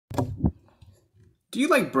Do you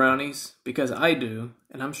like brownies? Because I do,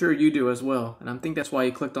 and I'm sure you do as well, and I think that's why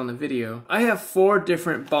you clicked on the video. I have 4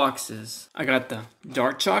 different boxes. I got the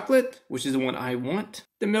dark chocolate, which is the one I want,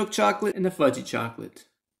 the milk chocolate, and the fudgy chocolate.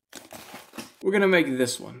 We're gonna make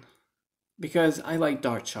this one, because I like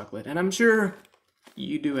dark chocolate, and I'm sure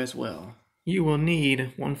you do as well. You will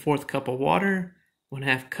need 1/4 cup of water,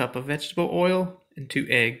 1/2 cup of vegetable oil, and 2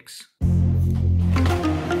 eggs.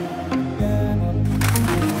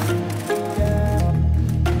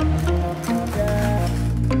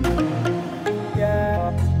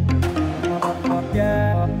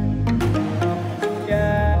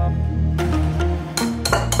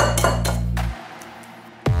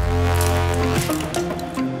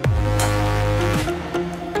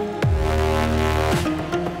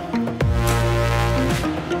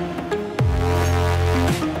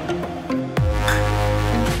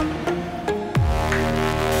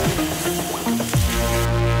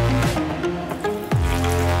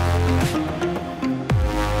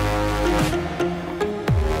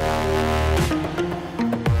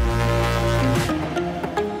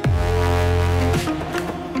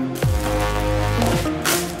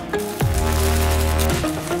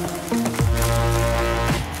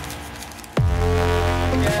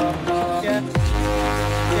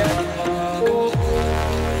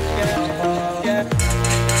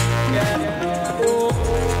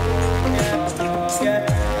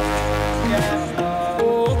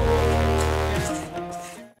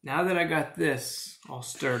 Now that I got this all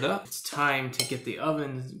stirred up, it's time to get the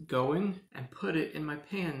oven going and put it in my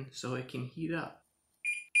pan so it can heat up.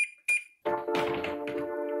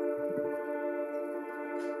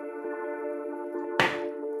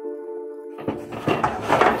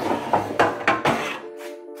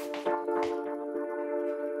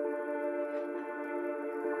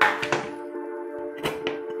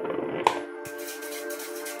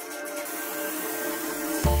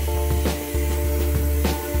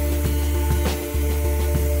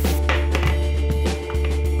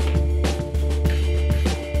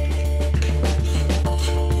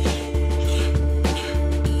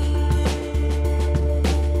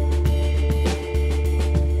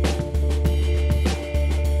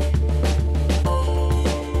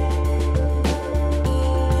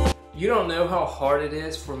 You don't know how hard it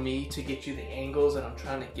is for me to get you the angles that I'm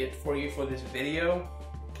trying to get for you for this video.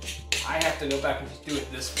 I have to go back and just do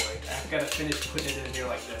it this way. I've got to finish putting it in here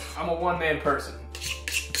like this. I'm a one-man person.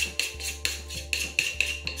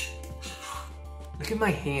 Look at my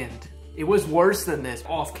hand. It was worse than this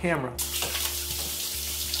off camera.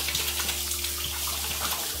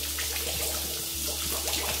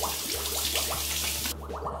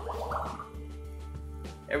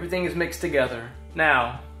 Everything is mixed together.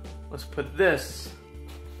 Now, let's put this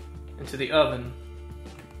into the oven.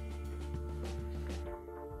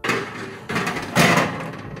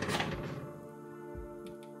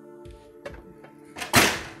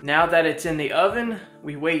 Now that it's in the oven,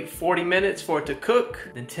 we wait 40 minutes for it to cook,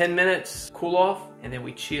 then 10 minutes, cool off, and then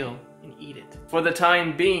we chill and eat it. For the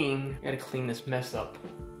time being, I gotta clean this mess up.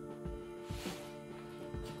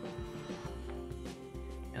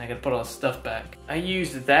 And I gotta put all the stuff back. I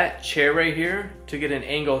used that chair right here to get an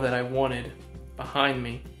angle that I wanted behind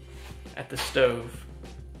me at the stove.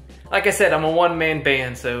 Like I said, I'm a one-man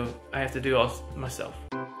band, so I have to do all myself.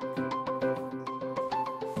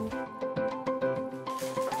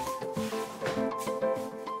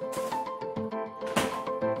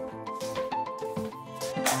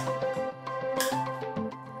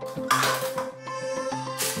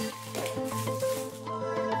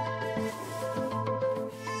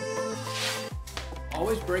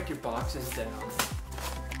 Always break your boxes down.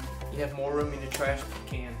 You have more room in your trash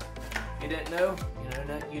can. If you didn't know,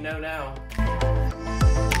 you know now.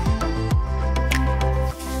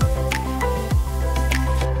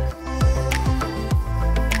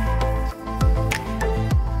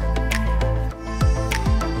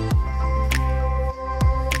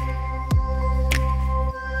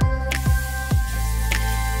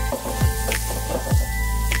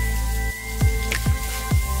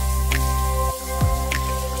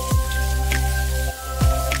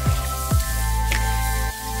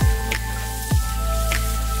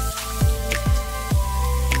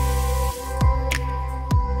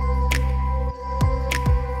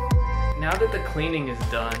 Now that the cleaning is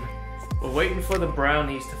done, we're waiting for the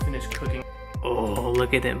brownies to finish cooking. Oh,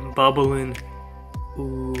 look at them bubbling.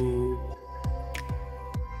 Ooh.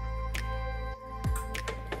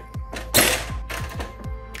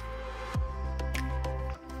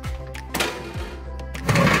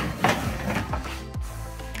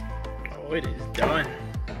 Oh, it is done.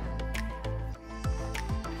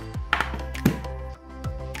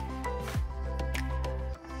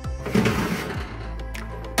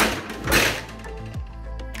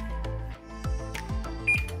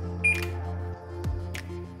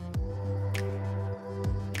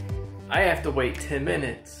 have to wait 10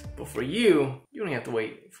 minutes, but for you only have to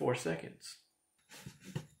wait 4 seconds.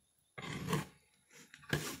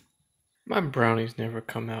 My brownies never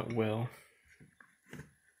come out well.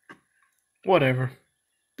 Whatever.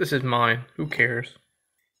 This is mine. Who cares?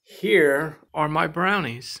 Here are my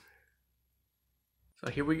brownies. So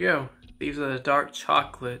here we go. These are the dark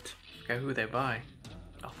chocolate. I forgot who they by.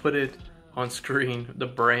 I'll put it on screen, the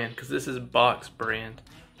brand, because this is Box brand.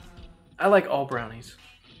 I like all brownies.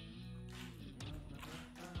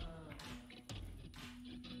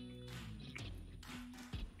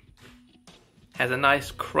 Has a nice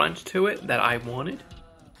crunch to it that I wanted.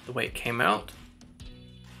 The way it came out.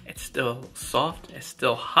 It's still soft. It's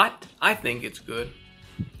still hot. I think it's good.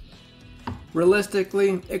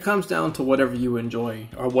 Realistically, it comes down to whatever you enjoy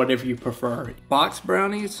or whatever you prefer. Box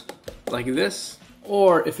brownies like this,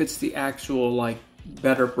 or if it's the actual like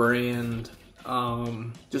better brand,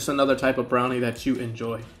 just another type of brownie that you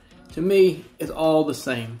enjoy. To me, it's all the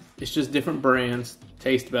same. It's just different brands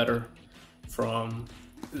taste better from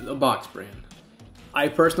the Box brand. I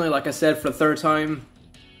personally, like I said for the third time,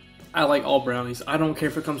 I like all brownies. I don't care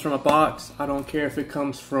if it comes from a box. I don't care if it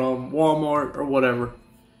comes from Walmart or whatever.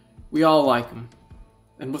 We all like them.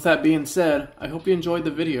 And with that being said, I hope you enjoyed the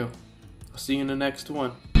video. I'll see you in the next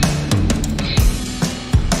one.